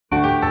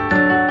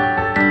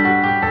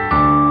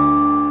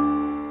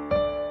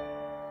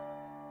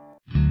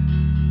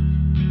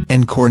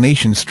and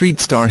Coronation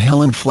Street star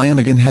Helen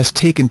Flanagan has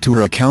taken to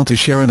her account to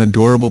share an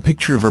adorable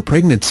picture of her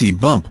pregnancy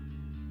bump.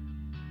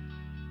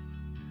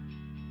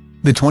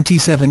 The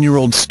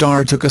 27-year-old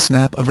star took a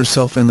snap of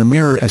herself in the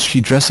mirror as she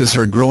dresses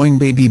her growing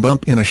baby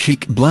bump in a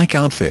chic black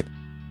outfit.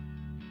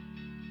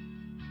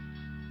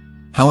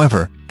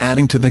 However,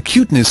 adding to the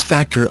cuteness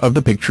factor of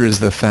the picture is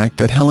the fact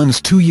that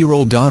Helen's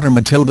 2-year-old daughter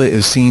Matilda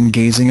is seen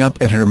gazing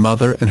up at her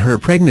mother and her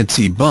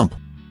pregnancy bump.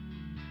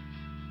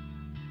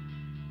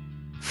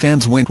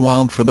 Fans went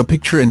wild for the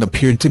picture and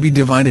appeared to be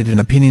divided in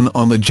opinion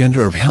on the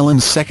gender of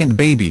Helen's second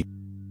baby.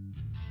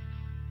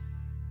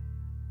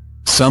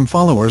 Some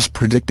followers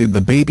predicted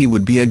the baby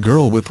would be a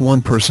girl, with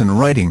one person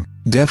writing,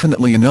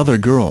 "Definitely another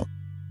girl."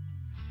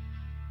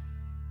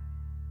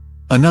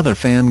 Another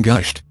fan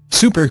gushed,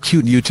 "Super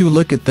cute, you two,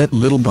 look at that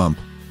little bump.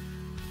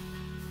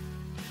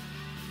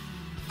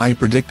 I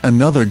predict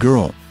another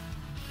girl."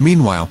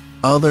 Meanwhile,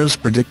 others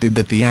predicted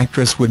that the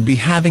actress would be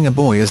having a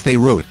boy, as they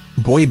wrote,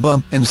 "Boy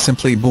bump" and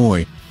simply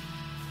 "boy."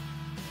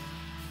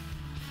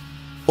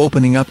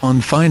 Opening up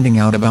on finding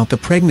out about the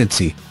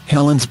pregnancy,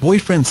 Helen's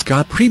boyfriend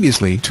Scott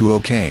previously to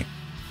OK.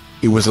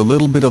 "It was a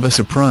little bit of a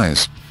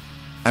surprise.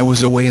 I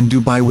was away in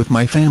Dubai with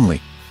my family.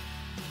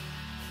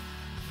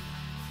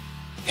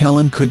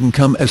 Helen couldn't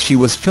come as she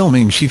was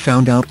filming. She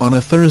found out on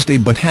a Thursday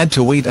but had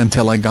to wait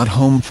until I got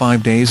home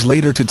 5 days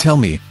later to tell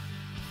me."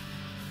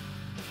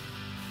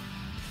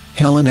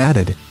 Helen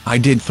added, "I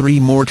did 3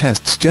 more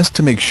tests just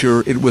to make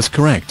sure it was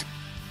correct.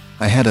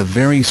 I had a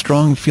very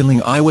strong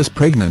feeling I was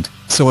pregnant,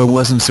 so I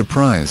wasn't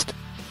surprised.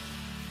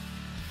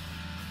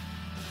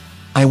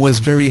 I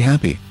was very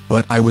happy,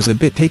 but I was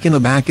a bit taken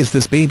aback as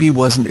this baby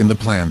wasn't in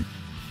the plan.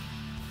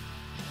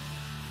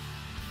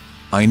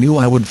 I knew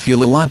I would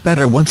feel a lot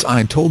better once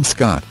I told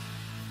Scott."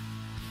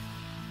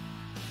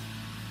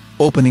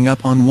 Opening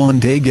up on one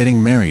day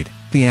getting married,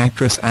 the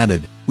actress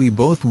added, "We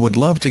both would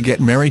love to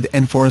get married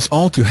and for us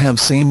all to have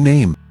same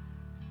name."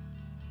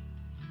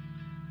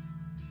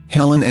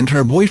 Helen and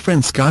her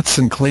boyfriend Scott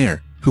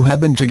Sinclair, who have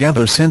been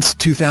together since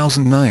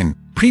 2009,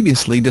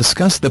 previously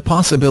discussed the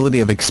possibility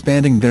of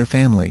expanding their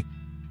family.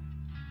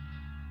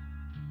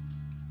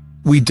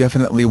 "We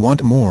definitely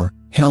want more,"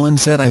 Helen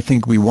said. "I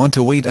think we want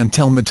to wait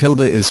until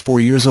Matilda is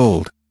 4 years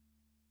old.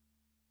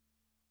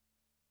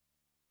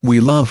 We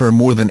love her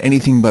more than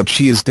anything, but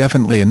she is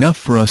definitely enough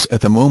for us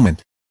at the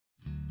moment."